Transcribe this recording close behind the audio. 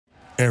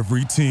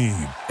Every team,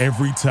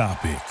 every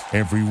topic,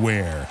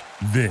 everywhere.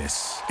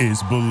 This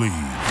is Believe.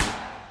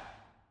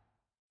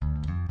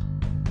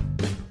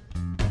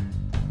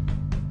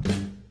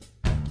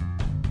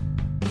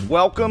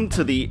 Welcome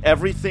to the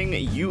Everything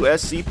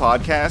USC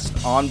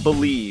podcast on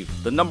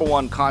Believe, the number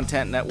one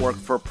content network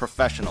for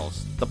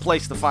professionals, the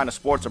place to find a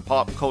sports or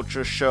pop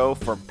culture show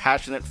for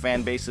passionate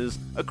fan bases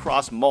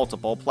across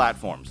multiple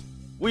platforms.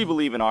 We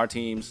believe in our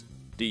teams.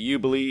 Do you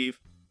believe?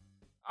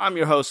 I'm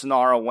your host,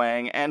 Nara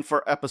Wang, and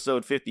for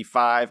episode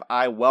 55,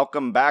 I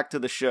welcome back to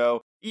the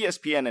show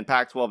ESPN and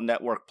Pac-12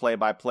 Network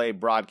play-by-play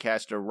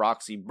broadcaster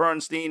Roxy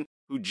Bernstein,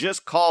 who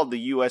just called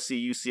the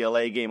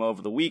USC-UCLA game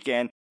over the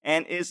weekend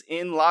and is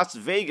in Las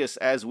Vegas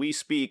as we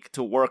speak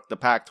to work the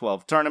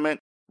Pac-12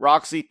 tournament.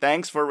 Roxy,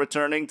 thanks for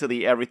returning to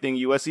the Everything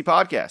USC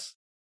podcast.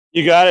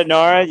 You got it,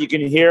 Nara. You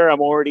can hear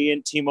I'm already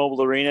in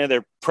T-Mobile Arena.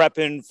 They're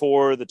prepping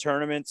for the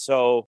tournament,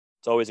 so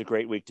it's always a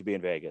great week to be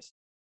in Vegas.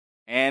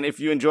 And if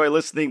you enjoy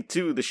listening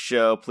to the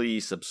show,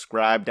 please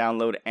subscribe,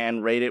 download,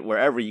 and rate it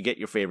wherever you get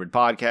your favorite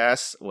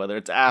podcasts, whether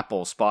it's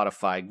Apple,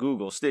 Spotify,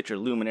 Google, Stitcher,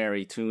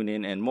 Luminary,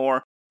 TuneIn, and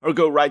more. Or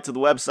go right to the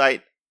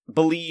website,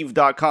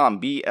 Believe.com,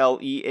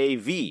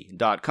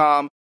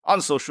 BLEAV.com,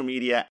 on social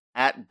media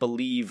at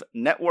Believe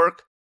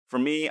Network. For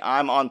me,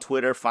 I'm on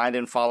Twitter. Find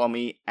and follow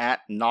me at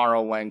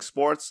Naraweng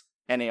Sports,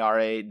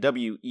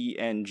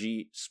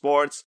 NARAWENG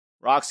Sports.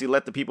 Roxy,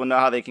 let the people know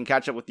how they can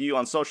catch up with you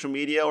on social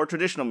media or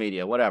traditional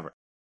media, whatever.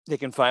 They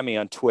can find me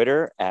on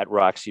Twitter at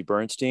Roxy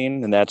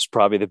Bernstein, and that's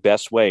probably the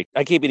best way.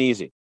 I keep it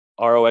easy.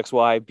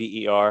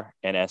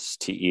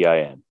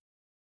 ROXYBERNSTEIN.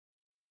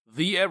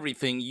 The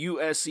Everything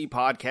USC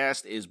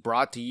podcast is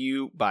brought to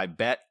you by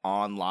Bet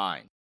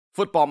Online.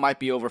 Football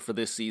might be over for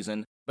this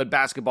season, but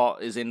basketball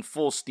is in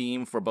full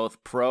steam for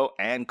both pro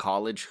and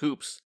college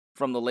hoops.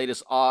 From the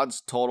latest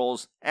odds,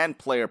 totals, and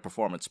player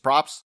performance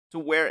props to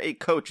where a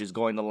coach is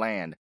going to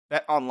land,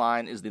 Bet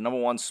Online is the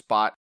number one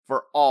spot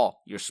for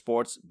all your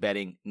sports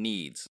betting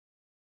needs.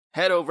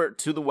 Head over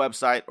to the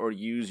website or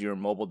use your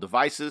mobile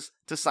devices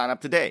to sign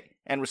up today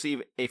and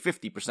receive a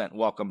 50%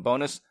 welcome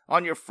bonus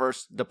on your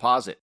first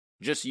deposit.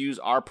 Just use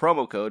our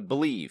promo code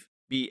BELIEVE,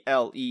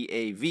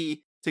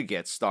 BLEAV, to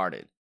get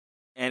started.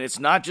 And it's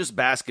not just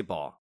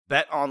basketball.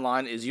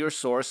 BetOnline is your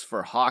source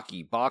for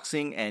hockey,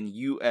 boxing, and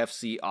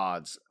UFC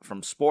odds.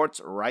 From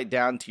sports right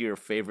down to your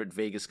favorite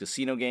Vegas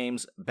casino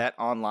games,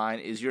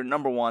 BetOnline is your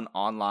number one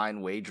online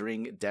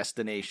wagering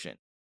destination.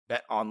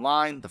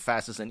 BetOnline, the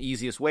fastest and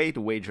easiest way to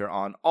wager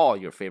on all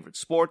your favorite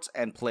sports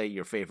and play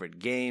your favorite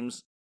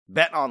games.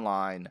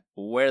 BetOnline,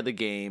 where the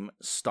game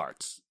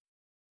starts.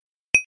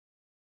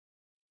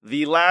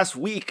 The last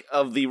week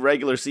of the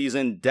regular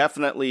season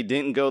definitely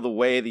didn't go the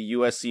way the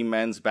USC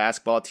men's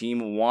basketball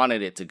team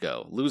wanted it to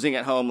go, losing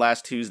at home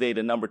last Tuesday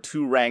to number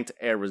 2 ranked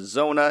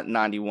Arizona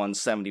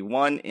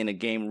 91-71 in a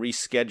game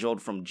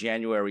rescheduled from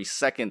January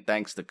 2nd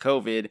thanks to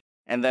COVID,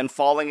 and then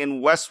falling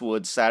in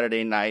Westwood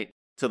Saturday night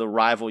to the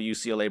rival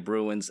UCLA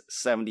Bruins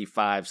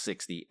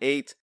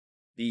 75-68.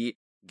 The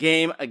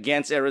game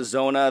against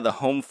Arizona, the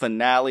home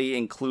finale,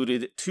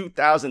 included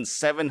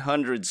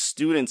 2,700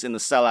 students in the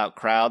sellout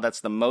crowd. That's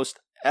the most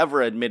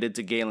ever admitted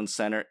to Galen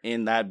Center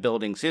in that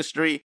building's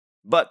history.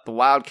 But the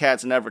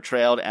Wildcats never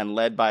trailed and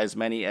led by as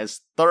many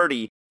as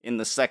 30 in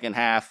the second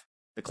half.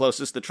 The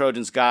closest the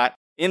Trojans got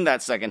in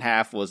that second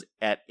half was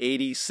at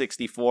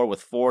 80-64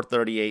 with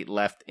 4:38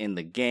 left in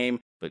the game,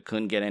 but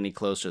couldn't get any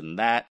closer than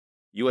that.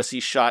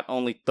 USC shot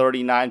only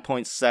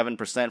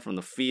 39.7% from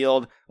the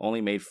field,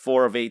 only made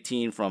 4 of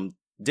 18 from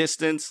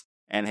distance,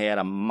 and had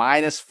a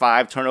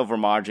 -5 turnover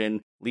margin,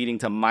 leading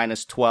to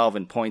 -12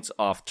 in points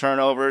off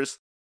turnovers.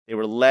 They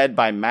were led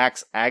by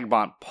Max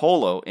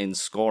Agbont-Polo in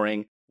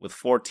scoring, with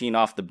 14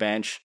 off the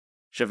bench.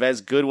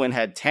 Chavez Goodwin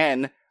had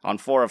 10 on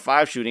 4 of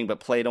 5 shooting, but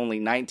played only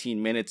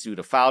 19 minutes due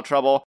to foul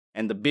trouble.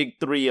 And the big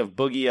three of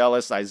Boogie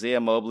Ellis, Isaiah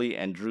Mobley,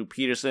 and Drew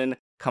Peterson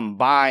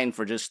combined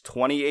for just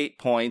 28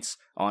 points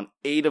on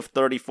 8 of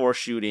 34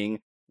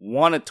 shooting,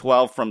 1 of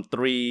 12 from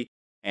 3,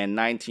 and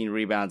 19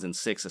 rebounds and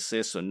 6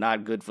 assists, so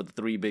not good for the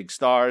 3 big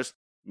stars.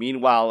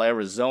 Meanwhile,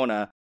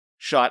 Arizona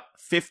shot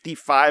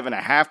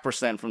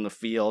 55.5% from the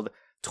field,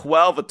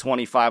 12 of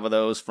 25 of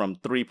those from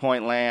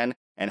three-point land,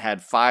 and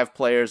had 5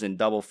 players in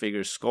double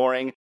figures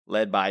scoring,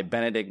 led by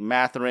Benedict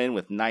Mathurin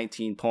with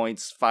 19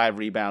 points, 5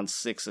 rebounds,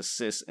 6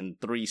 assists, and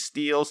 3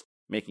 steals,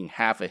 making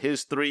half of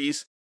his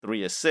threes,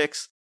 3 of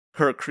 6.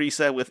 Kirk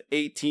Kriisa with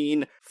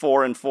 18,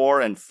 4 and 4,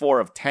 and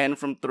 4 of 10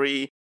 from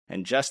 3.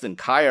 And Justin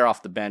Kier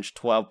off the bench,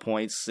 12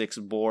 points, 6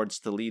 boards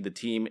to lead the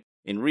team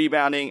in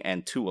rebounding,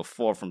 and 2 of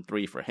 4 from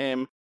 3 for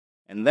him.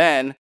 And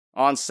then,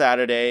 on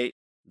Saturday,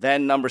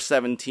 then number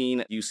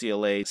 17,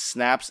 UCLA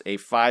snaps a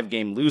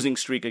 5-game losing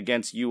streak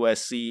against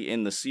USC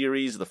in the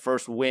series, the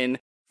first win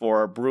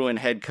for Bruin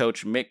head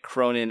coach Mick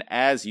Cronin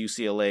as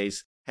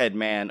UCLA's head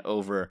man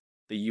over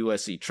the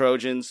USC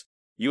Trojans.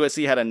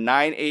 USC had a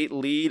 9-8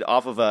 lead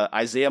off of a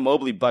Isaiah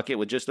Mobley bucket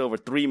with just over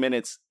 3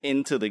 minutes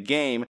into the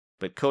game,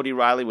 but Cody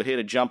Riley would hit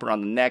a jumper on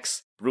the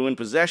next Bruin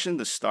possession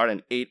to start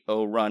an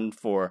 8-0 run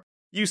for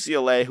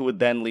UCLA, who would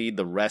then lead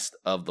the rest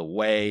of the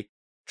way.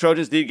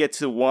 Trojans did get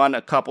to one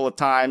a couple of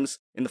times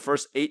in the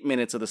first 8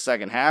 minutes of the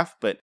second half,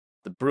 but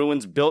the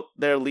Bruins built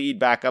their lead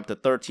back up to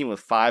 13 with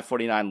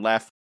 5:49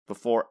 left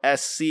before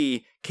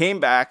SC came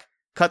back,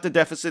 cut the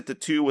deficit to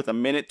 2 with a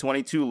minute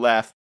 22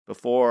 left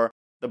before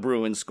the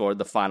Bruins scored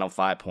the final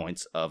 5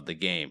 points of the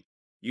game.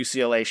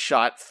 UCLA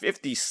shot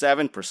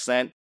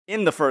 57%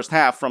 in the first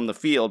half from the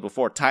field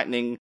before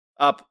tightening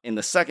up in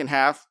the second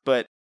half,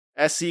 but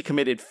SC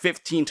committed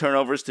 15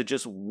 turnovers to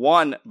just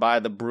one by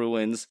the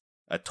Bruins,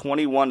 a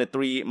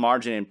 21-3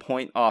 margin in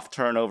point-off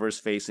turnovers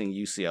facing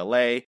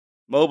UCLA.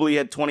 Mobley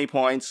had 20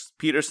 points,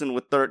 Peterson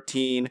with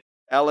 13,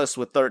 Ellis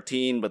with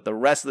 13, but the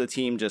rest of the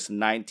team just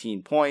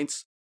 19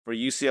 points. For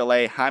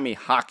UCLA, Jaime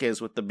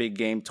Jaquez with the big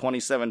game,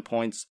 27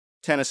 points,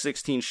 10 of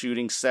 16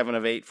 shooting, 7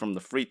 of 8 from the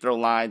free throw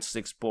line,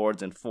 6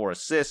 boards and 4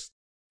 assists.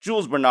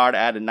 Jules Bernard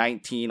added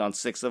 19 on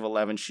 6 of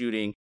 11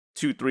 shooting,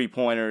 2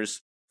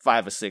 3-pointers,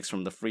 5 of 6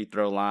 from the free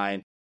throw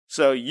line.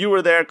 So you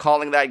were there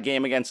calling that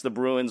game against the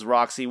Bruins,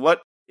 Roxy.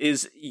 What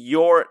is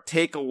your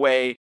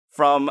takeaway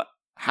from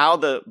how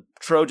the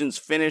Trojans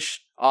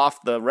finished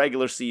off the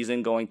regular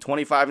season, going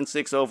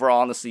 25-6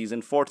 overall in the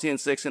season,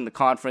 14-6 in the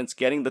conference,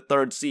 getting the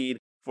 3rd seed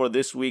for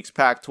this week's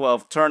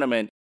Pac-12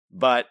 tournament,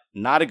 but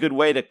not a good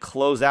way to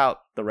close out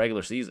the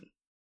regular season?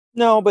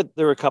 No, but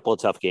there were a couple of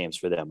tough games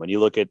for them. When you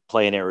look at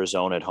playing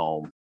Arizona at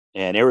home,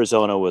 and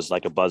Arizona was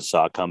like a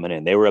buzzsaw coming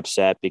in. They were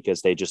upset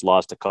because they just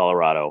lost to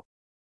Colorado.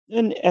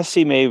 And SC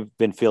may have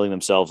been feeling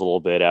themselves a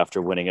little bit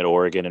after winning at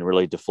Oregon and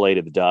really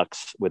deflated the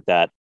Ducks with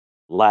that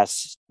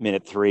last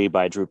minute 3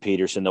 by Drew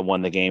Peterson that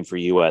won the game for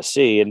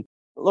USC. And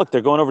look,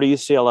 they're going over to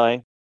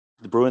UCLA.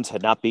 The Bruins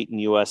had not beaten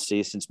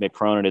USC since Mick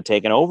Cronin had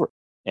taken over.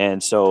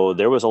 And so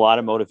there was a lot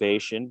of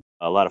motivation,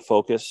 a lot of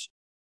focus,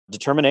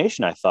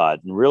 determination, I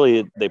thought. And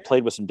really, they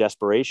played with some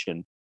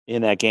desperation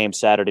in that game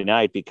Saturday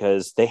night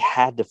because they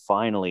had to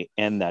finally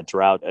end that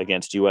drought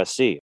against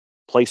USC.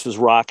 Place was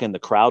rocking. The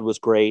crowd was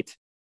great.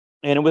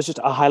 And it was just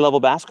a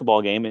high-level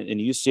basketball game. And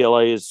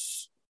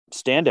UCLA's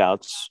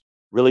standouts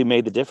really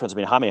made the difference. I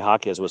mean, Jaime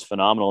Jaquez was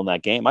phenomenal in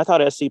that game. I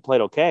thought SC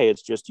played okay.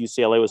 It's just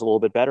UCLA was a little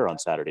bit better on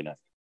Saturday night.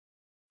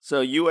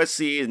 So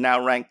USC is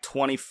now ranked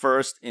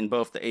 21st in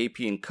both the AP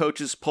and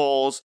coaches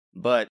polls,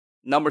 but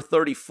number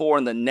 34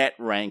 in the net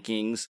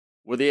rankings.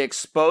 Were they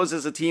exposed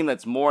as a team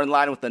that's more in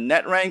line with the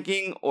net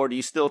ranking, or do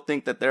you still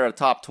think that they're a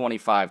top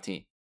 25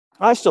 team?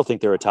 I still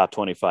think they're a top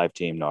 25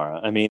 team, Nara.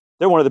 I mean,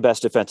 they're one of the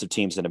best defensive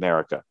teams in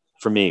America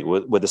for me,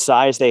 with the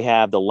size they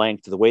have, the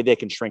length, the way they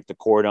can shrink the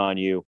court on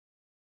you.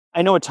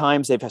 I know at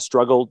times they've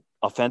struggled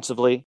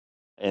offensively,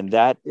 and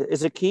that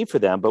is a key for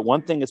them. But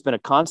one thing that's been a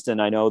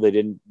constant, I know they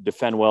didn't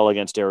defend well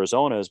against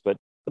Arizona's, but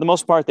for the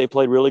most part, they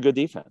played really good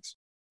defense.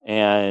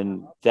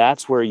 And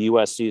that's where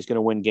USC is going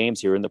to win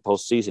games here in the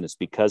postseason. It's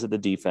because of the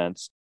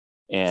defense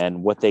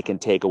and what they can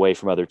take away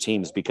from other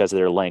teams because of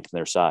their length and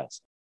their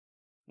size.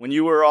 When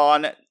you were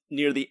on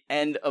near the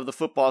end of the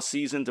football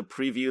season to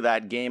preview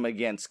that game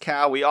against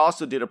Cal, we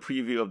also did a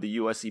preview of the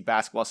USC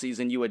basketball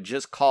season. You had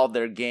just called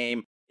their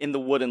game in the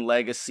Wooden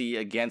Legacy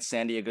against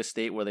San Diego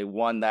State, where they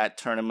won that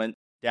tournament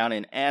down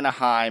in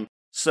Anaheim.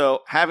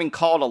 So having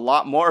called a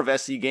lot more of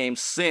SC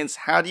games since,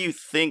 how do you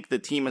think the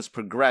team has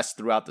progressed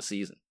throughout the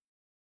season?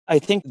 I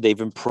think they've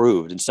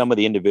improved, and some of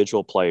the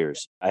individual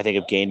players, I think,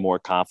 have gained more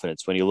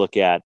confidence. When you look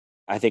at,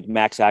 I think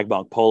Max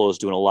Agbonkpolo is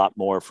doing a lot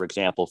more, for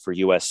example, for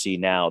USC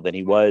now than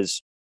he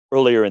was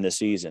earlier in the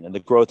season. And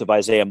the growth of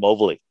Isaiah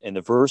Mobley and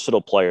the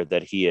versatile player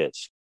that he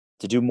is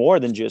to do more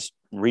than just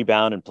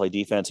rebound and play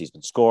defense. He's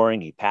been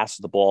scoring. He passes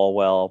the ball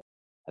well.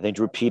 I think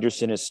Drew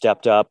Peterson has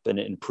stepped up and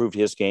improved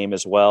his game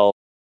as well.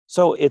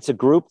 So it's a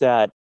group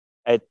that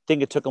I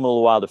think it took them a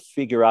little while to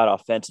figure out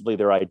offensively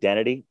their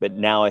identity, but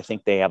now I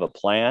think they have a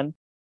plan.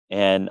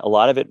 And a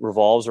lot of it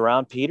revolves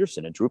around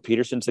Peterson. And Drew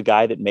Peterson's the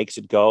guy that makes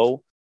it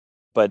go.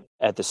 But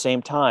at the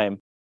same time,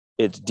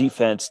 it's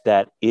defense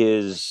that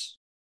is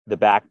the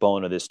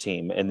backbone of this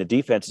team. And the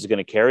defense is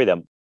going to carry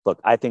them. Look,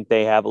 I think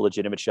they have a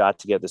legitimate shot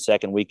to get the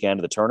second weekend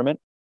of the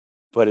tournament.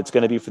 But it's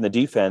going to be from the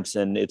defense.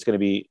 And it's going to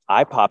be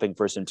eye-popping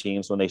for some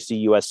teams when they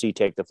see USC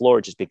take the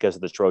floor just because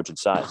of the Trojan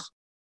size.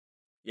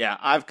 Yeah,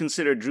 I've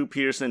considered Drew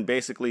Peterson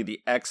basically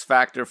the X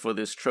factor for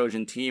this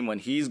Trojan team. When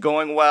he's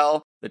going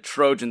well, the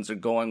Trojans are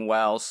going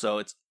well, so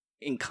it's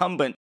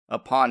incumbent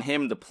upon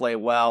him to play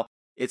well.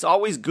 It's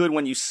always good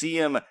when you see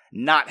him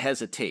not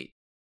hesitate.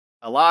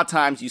 A lot of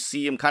times you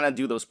see him kind of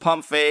do those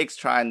pump fakes,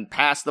 try and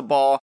pass the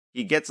ball.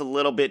 He gets a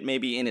little bit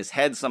maybe in his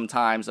head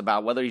sometimes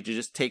about whether he should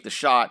just take the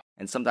shot,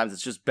 and sometimes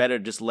it's just better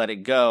to just let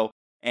it go.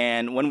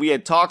 And when we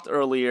had talked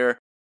earlier,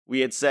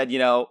 we had said,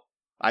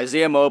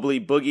 Isaiah Mobley,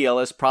 Boogie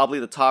Ellis, probably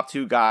the top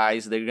two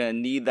guys. They're going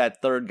to need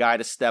that third guy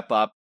to step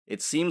up.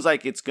 It seems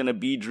like it's going to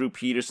be Drew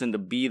Peterson to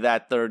be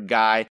that third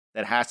guy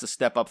that has to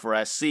step up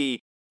for SC.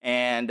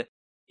 And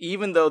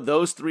even though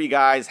those three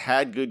guys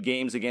had good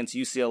games against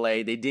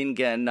UCLA, they didn't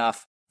get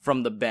enough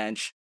from the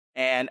bench.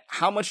 And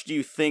how much do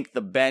you think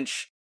the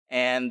bench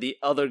and the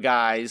other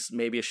guys,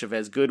 maybe a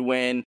Chavez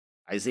Goodwin,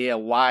 Isaiah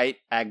White,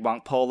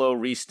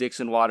 Agbonkpolo, Reese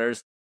Dixon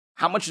Waters,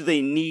 how much do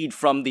they need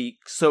from the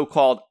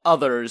so-called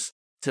others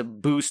to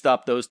boost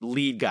up those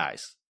lead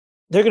guys?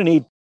 They're going to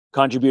need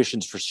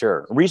contributions for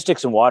sure. Reese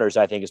Dixon Waters,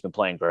 I think, has been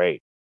playing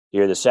great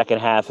here the second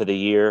half of the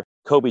year.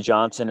 Kobe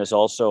Johnson has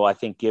also, I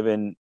think,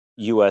 given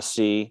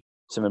USC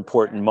some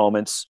important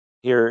moments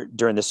here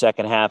during the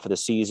second half of the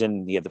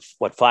season. He had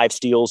 5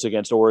 steals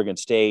against Oregon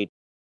State,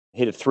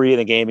 hit a 3 in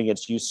the game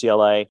against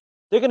UCLA.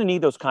 They're going to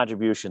need those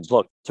contributions.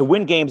 Look, to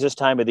win games this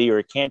time of the year,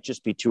 it can't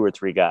just be 2 or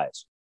 3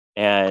 guys.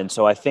 And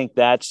so I think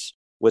that's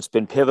what's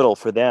been pivotal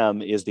for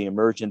them is the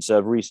emergence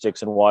of Reese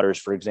Dixon Waters,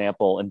 for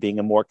example, and being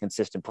a more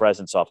consistent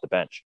presence off the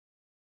bench.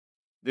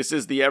 This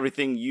is the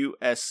Everything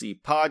USC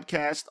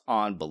podcast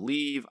on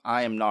Believe.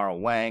 I am Nara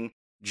Wang,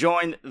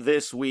 joined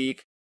this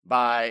week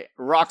by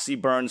Roxy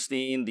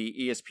Bernstein, the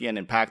ESPN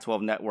and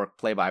Pac-12 Network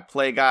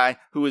play-by-play guy,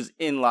 who is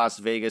in Las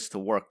Vegas to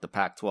work the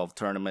Pac-12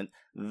 tournament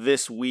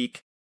this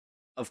week.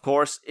 Of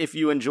course, if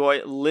you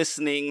enjoy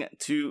listening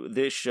to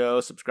this show,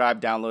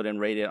 subscribe, download, and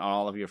rate it on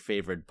all of your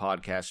favorite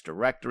podcast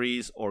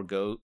directories, or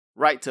go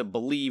right to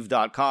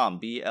Believe.com,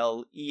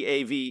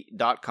 BLEAV.com,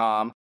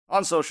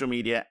 on social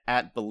media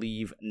at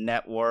Believe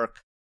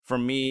Network. For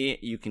me,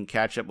 you can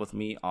catch up with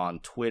me on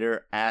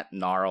Twitter at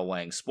Nara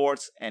Wang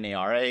Sports,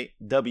 NARAWENG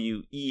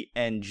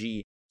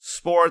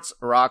Sports.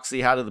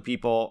 Roxy, how do the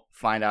people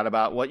find out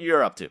about what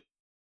you're up to?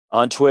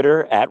 On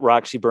Twitter at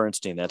Roxy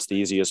Bernstein. That's the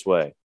easiest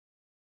way.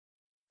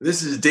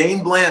 This is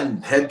Dane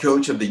Blanton, head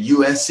coach of the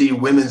USC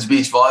women's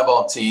beach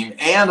volleyball team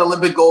and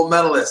Olympic gold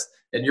medalist,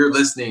 and you're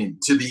listening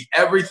to the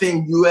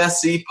Everything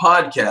USC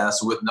podcast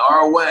with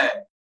Nara Wang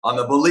on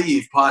the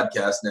Believe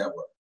Podcast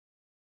Network.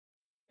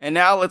 And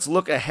now let's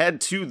look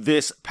ahead to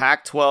this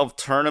Pac-12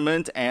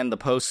 tournament and the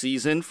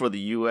postseason for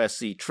the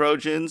USC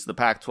Trojans. The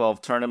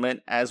Pac-12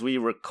 tournament, as we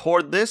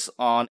record this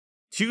on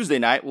Tuesday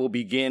night, will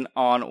begin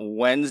on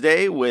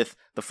Wednesday with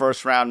the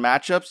first round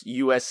matchups.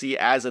 USC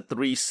as a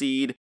 3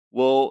 seed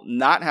will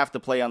not have to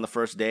play on the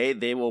first day.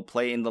 They will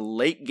play in the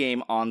late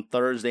game on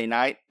Thursday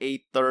night,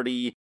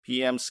 8:30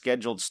 p.m.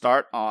 scheduled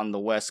start on the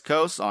West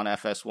Coast on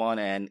FS1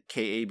 and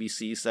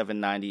KABC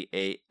 790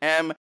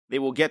 AM. They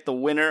will get the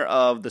winner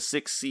of the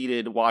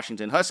 6-seeded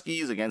Washington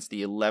Huskies against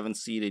the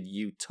 11th-seeded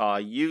Utah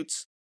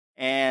Utes.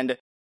 And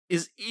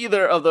is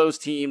either of those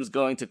teams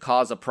going to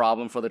cause a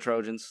problem for the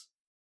Trojans?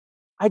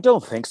 I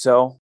don't think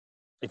so.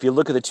 If you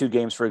look at the 2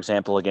 games, for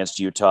example, against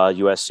Utah,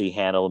 USC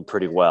handled them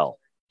pretty well.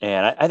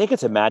 And I think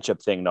it's a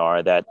matchup thing,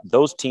 Nara, that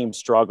those teams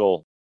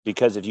struggle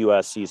because of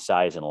USC's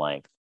size and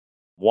length.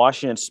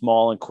 Washington's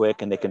small and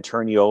quick, and they can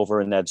turn you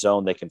over in that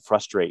zone. They can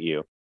frustrate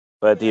you.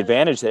 But the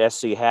advantage that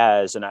SC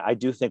has, and I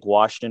do think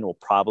Washington will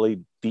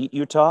probably beat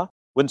Utah.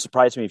 Wouldn't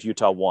surprise me if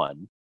Utah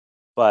won.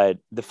 But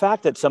the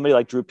fact that somebody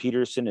like Drew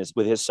Peterson is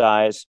with his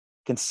size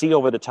can see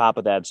over the top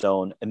of that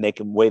zone and they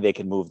can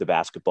move the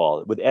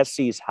basketball. With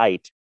SC's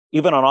height,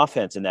 even on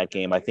offense in that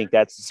game, I think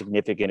that's a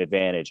significant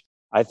advantage.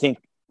 I think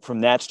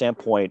from that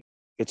standpoint,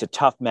 it's a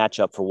tough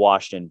matchup for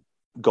Washington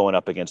going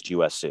up against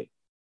USC.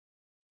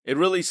 It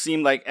really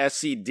seemed like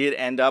SC did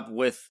end up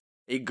with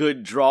a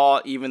good draw,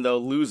 even though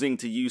losing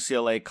to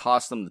UCLA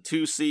cost them the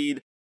 2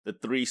 seed. The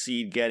 3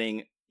 seed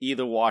getting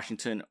either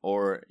Washington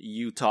or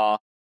Utah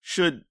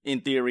should, in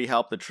theory,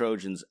 help the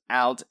Trojans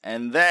out.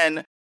 And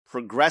then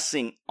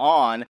progressing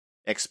on,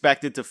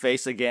 expected to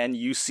face again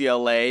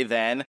UCLA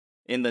then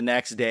in the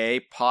next day.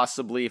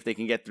 Possibly, if they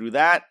can get through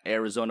that,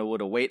 Arizona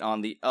would await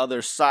on the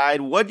other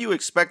side. What do you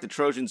expect the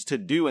Trojans to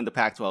do in the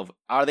Pac-12?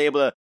 Are they able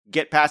to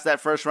get past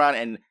that first round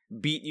and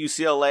beat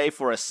UCLA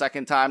for a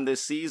second time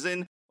this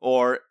season?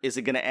 Or is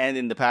it going to end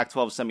in the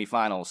Pac-12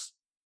 semifinals?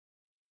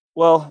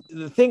 Well,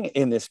 the thing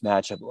in this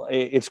matchup,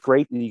 it's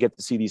great that you get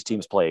to see these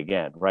teams play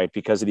again, right?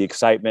 Because of the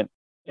excitement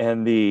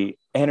and the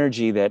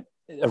energy that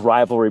a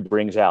rivalry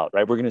brings out,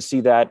 right? We're going to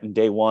see that in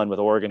day one with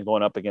Oregon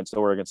going up against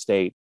Oregon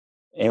State.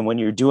 And when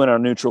you're doing a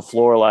neutral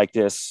floor like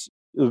this,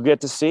 you'll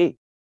get to see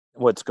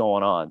what's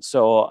going on.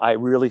 So I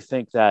really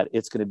think that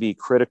it's going to be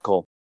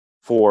critical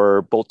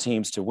for both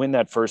teams to win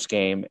that first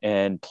game,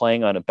 and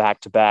playing on a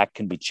back-to-back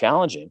can be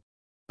challenging.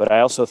 But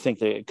I also think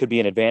that it could be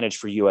an advantage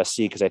for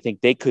USC because I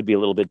think they could be a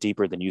little bit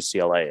deeper than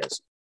UCLA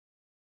is.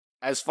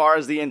 As far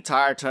as the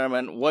entire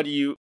tournament, what do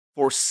you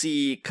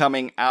foresee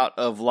coming out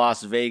of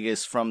Las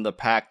Vegas from the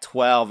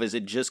Pac-12? Is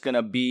it just going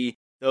to be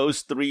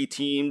those 3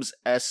 teams,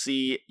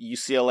 SC,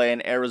 UCLA,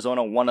 and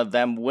Arizona, one of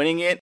them winning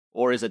it?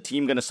 Or is a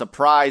team going to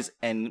surprise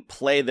and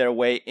play their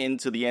way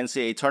into the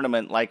NCAA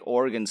tournament like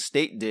Oregon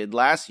State did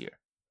last year?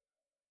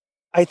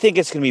 I think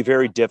it's going to be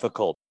very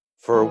difficult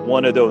for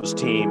one of those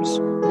teams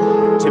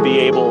to be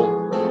able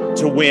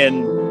to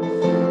win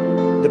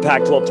the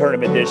Pac-12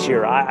 tournament this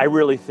year. I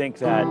really think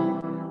that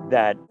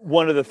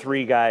one of the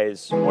 3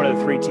 teams.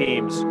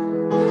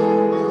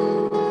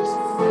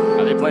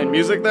 Are they playing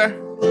music there?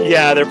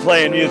 Yeah, they're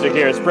playing music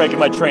here. It's breaking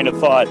my train of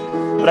thought.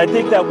 But I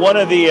think that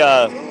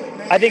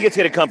I think it's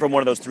going to come from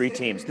one of those 3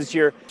 teams this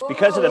year.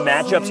 Because of the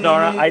matchups,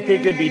 Nara, I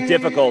think it'd be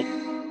difficult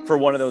for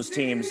one of those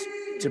teams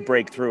to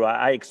break through.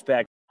 I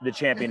expect the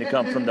champion to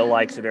come from the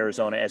likes of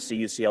Arizona, SC,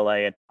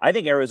 UCLA. And I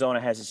think Arizona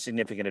has a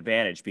significant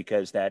advantage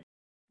because that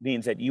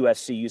means that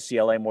USC,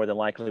 UCLA more than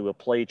likely will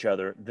play each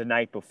other the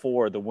night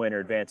before the winner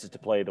advances to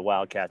play the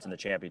Wildcats in the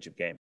championship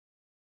game.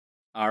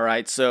 All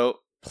right, so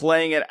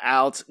playing it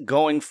out,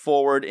 going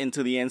forward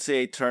into the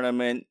NCAA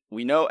tournament,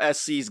 we know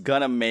SC's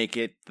gonna make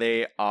it.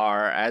 They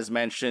are, as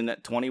mentioned,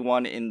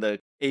 21 in the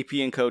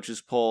AP and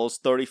coaches polls,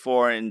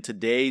 34 in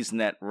today's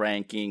net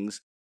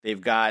rankings.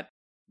 They've got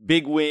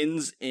big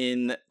wins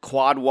in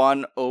Quad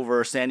 1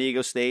 over San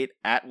Diego State,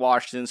 at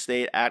Washington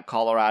State, at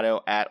Colorado,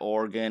 at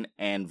Oregon,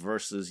 and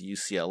versus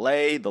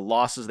UCLA. The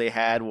losses they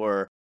had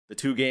were the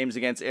 2 games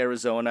against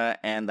Arizona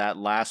and that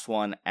last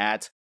one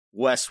at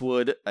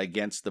Westwood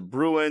against the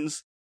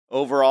Bruins.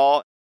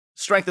 Overall,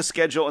 strength of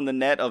schedule in the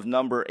net of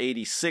number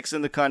 86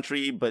 in the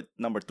country, but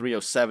number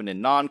 307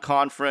 in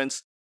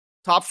non-conference.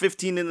 Top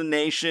 15 in the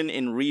nation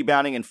in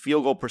rebounding and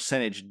field goal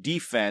percentage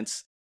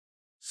defense.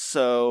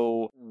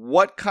 So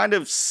what kind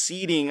of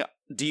seeding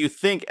do you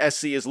think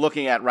SC is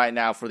looking at right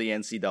now for the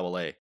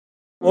NCAA?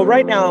 Well,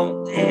 right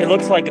now, it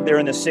looks like they're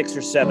in the 6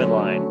 or 7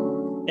 line.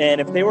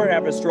 And if they were to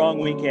have a strong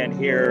weekend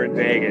here in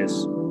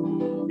Vegas,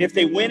 if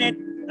they win it,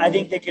 I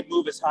think they could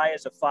move as high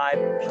as a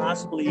 5,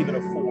 possibly even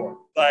a 4.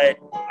 But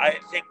I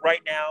think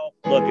right now,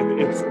 look,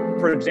 if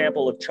for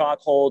example, if chalk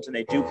holds and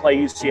they do play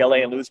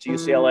UCLA and lose to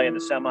UCLA in the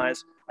semis,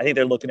 I think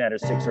they're looking at a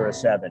 6 or a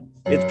 7.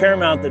 It's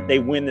paramount that they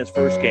win this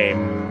first game.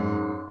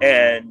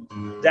 And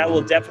that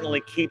will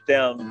definitely keep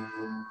them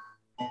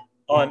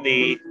on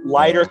the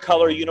lighter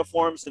color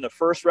uniforms in the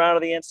first round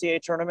of the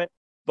NCAA tournament.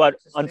 But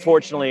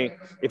unfortunately,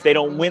 if they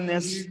don't win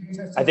this,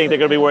 I think they're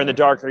going to be wearing the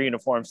darker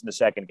uniforms in the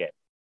second game.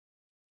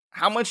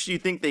 How much do you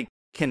think they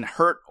can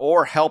hurt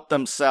or help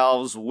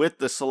themselves with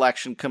the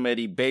selection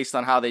committee based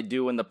on how they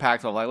do in the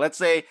Pac-12? Like, let's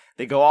say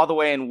they go all the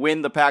way and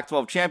win the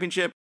Pac-12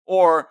 championship,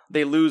 or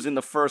they lose in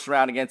the first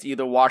round against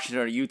either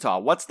Washington or Utah.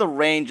 What's the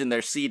range in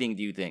their seeding,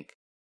 do you think?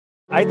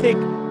 I think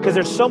because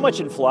there's so much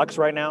in flux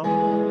right now,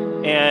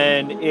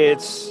 and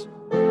it's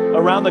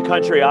around the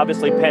country,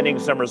 obviously pending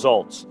some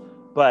results.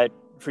 But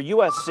for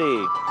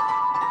USC,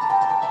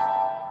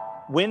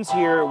 wins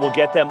here will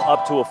get them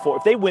up to a 4.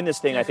 If they win this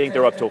thing, I think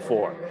they're up to a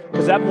 4,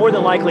 because that more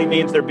than likely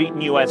means they're beating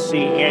USC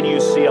and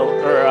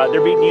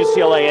they're beating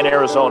UCLA and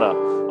Arizona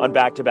on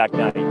back-to-back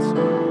nights,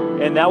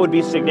 and that would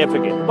be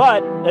significant.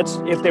 But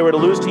if they were to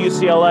lose to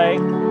UCLA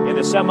in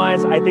the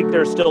semis, I think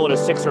they're still in a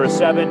 6 or a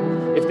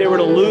 7. If they were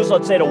to lose,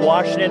 let's say, to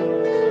Washington,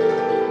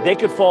 they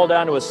could fall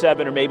down to a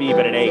 7 or maybe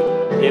even an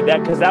 8,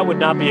 because that would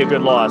not be a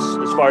good loss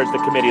as far as the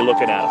committee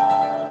looking at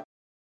them.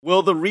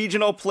 Will the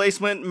regional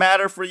placement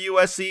matter for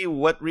USC,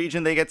 what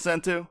region they get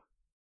sent to?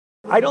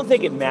 I don't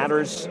think it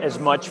matters as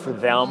much for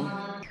them,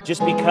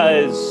 just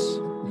because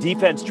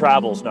defense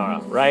travels, Nara,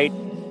 right?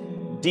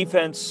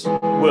 Defense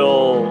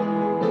will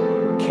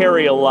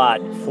carry a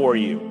lot for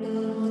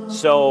you.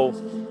 So,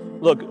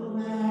 look,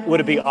 would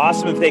it be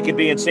awesome if they could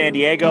be in San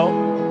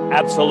Diego?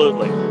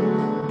 Absolutely.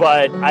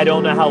 But I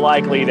don't know how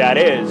likely that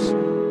is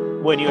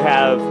when you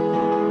have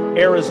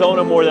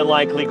Arizona more than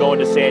likely going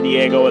to San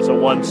Diego as a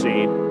 1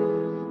 seed.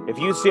 If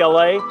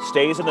UCLA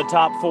stays in the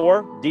top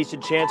 4,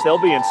 decent chance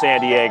they'll be in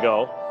San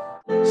Diego.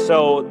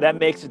 So that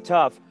makes it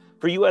tough.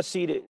 For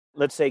USC to,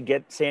 let's say,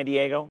 get San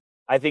Diego,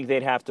 I think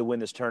they'd have to win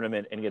this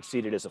tournament and get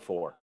seeded as a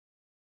 4.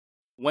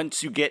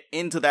 Once you get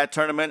into that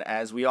tournament,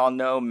 as we all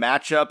know,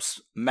 matchups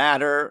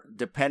matter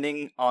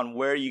depending on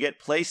where you get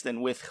placed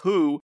and with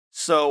who.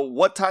 So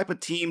what type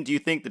of team do you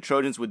think the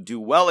Trojans would do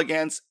well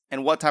against,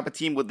 and what type of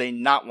team would they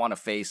not want to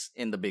face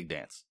in the big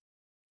dance?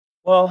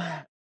 Well,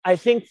 I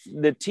think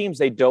the teams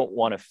they don't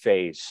want to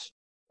face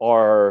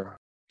are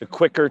the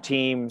quicker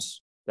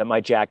teams that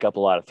might jack up a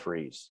lot of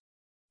threes.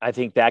 I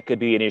think that could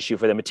be an issue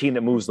for them, a team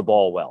that moves the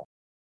ball well.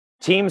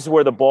 Teams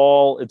where the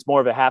ball, it's more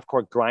of a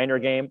half-court grinder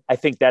game, I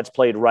think that's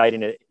played right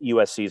into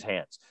USC's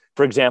hands.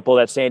 For example,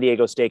 that San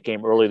Diego State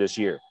game early this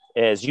year,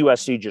 as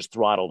USC just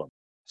throttled them.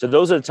 So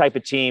those are the type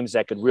of teams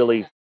that could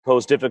really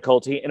pose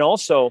difficulty, and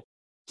also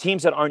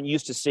teams that aren't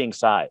used to seeing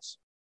size,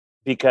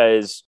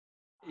 because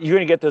you're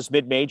going to get those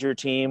mid-major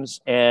teams,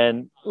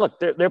 and look,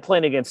 they're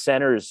playing against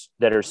centers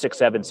that are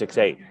 6'7",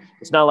 6'8".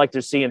 It's not like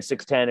they're seeing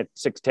 6'10",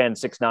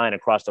 6'9"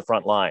 across the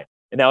front line,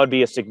 and that would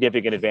be a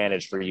significant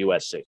advantage for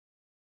USC.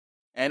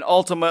 And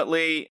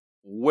ultimately,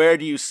 where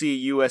do you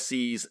see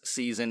USC's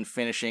season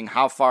finishing?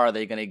 How far are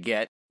they going to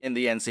get in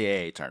the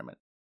NCAA tournament?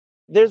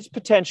 There's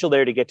potential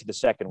there to get to the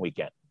second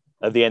weekend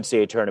of the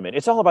NCAA tournament.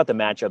 It's all about the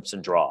matchups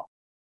and draw.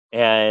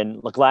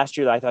 And look, last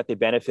year, I thought they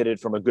benefited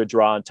from a good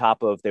draw on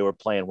top of they were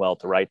playing well at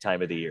the right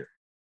time of the year.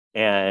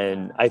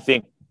 And I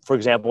think, for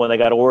example, when they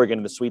got Oregon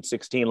in the Sweet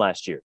 16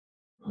 last year,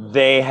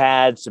 they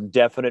had some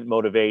definite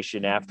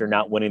motivation after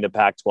not winning the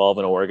Pac-12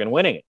 and Oregon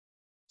winning it.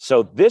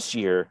 So this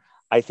year,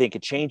 I think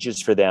it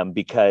changes for them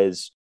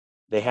because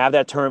they have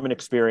that tournament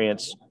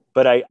experience,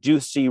 but I do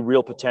see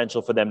real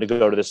potential for them to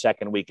go to the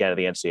second weekend of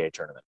the NCAA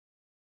tournament.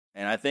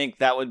 And I think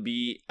that would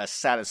be a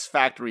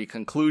satisfactory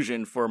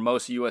conclusion for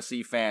most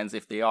USC fans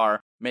if they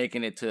are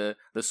making it to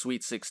the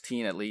Sweet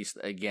 16 at least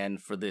again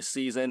for this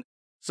season.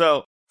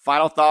 So,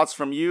 final thoughts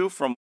from you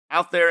from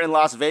out there in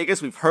Las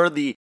Vegas. We've heard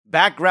the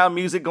background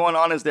music going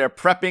on as they're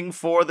prepping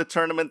for the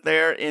tournament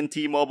there in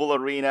T-Mobile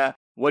Arena.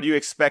 What do you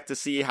expect to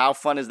see? How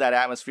fun is that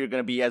atmosphere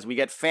going to be as we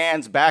get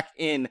fans back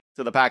into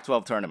the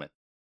Pac-12 tournament?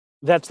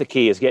 That's the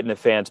key, is getting the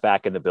fans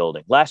back in the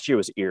building. Last year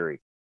was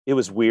eerie. It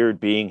was weird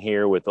being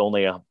here with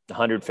only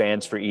 100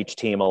 fans for each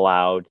team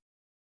allowed,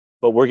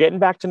 but we're getting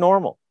back to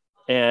normal.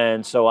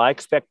 And so I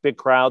expect big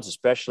crowds,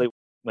 especially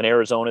when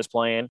Arizona's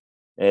playing,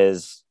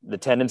 as the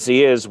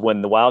tendency is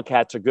when the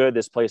Wildcats are good,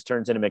 this place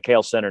turns into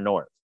McHale Center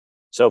North.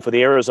 So for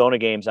the Arizona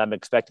games, I'm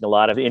expecting a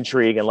lot of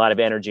intrigue and a lot of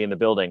energy in the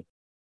building.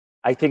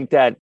 I think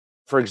that,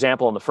 for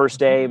example, on the first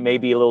day, may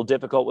be a little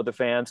difficult with the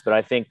fans, but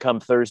I think come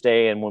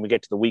Thursday and when we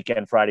get to the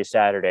weekend, Friday,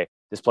 Saturday,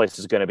 this place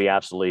is going to be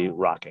absolutely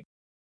rocking.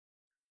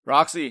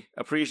 Roxy,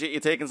 appreciate you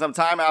taking some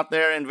time out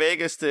there in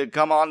Vegas to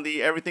come on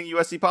the Everything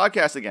USC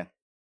podcast again.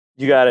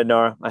 You got it,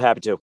 Nara. I'm happy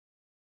to.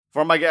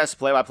 For my guest,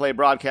 play-by-play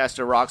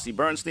broadcaster Roxy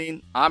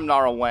Bernstein, I'm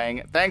Nara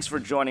Wang. Thanks for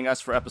joining us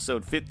for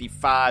episode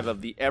 55 of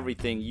the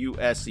Everything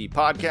USC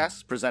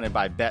podcast, presented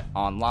by Bet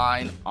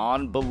Online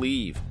on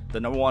Believe,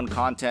 the #1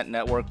 content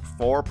network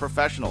for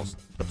professionals,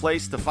 the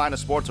place to find a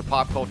sports or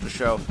pop culture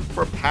show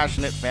for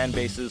passionate fan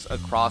bases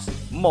across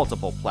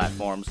multiple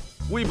platforms.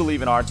 We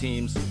believe in our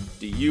teams.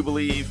 Do you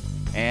believe?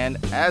 And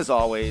as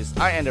always,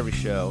 I end every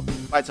show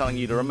by telling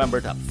you to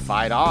remember to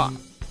fight on.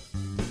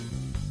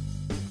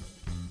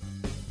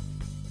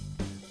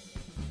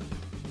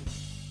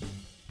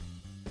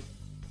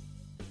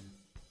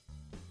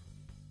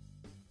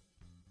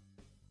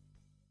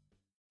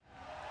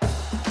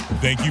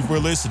 Thank you for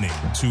listening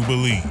to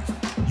Believe.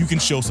 You can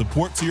show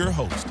support to your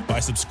host by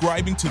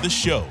subscribing to the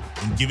show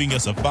and giving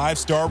us a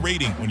 5-star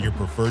rating on your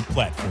preferred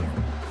platform.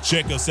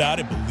 Check us out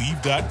at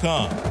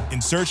Believe.com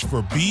and search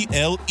for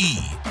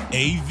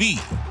BLEAV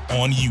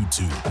on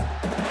YouTube.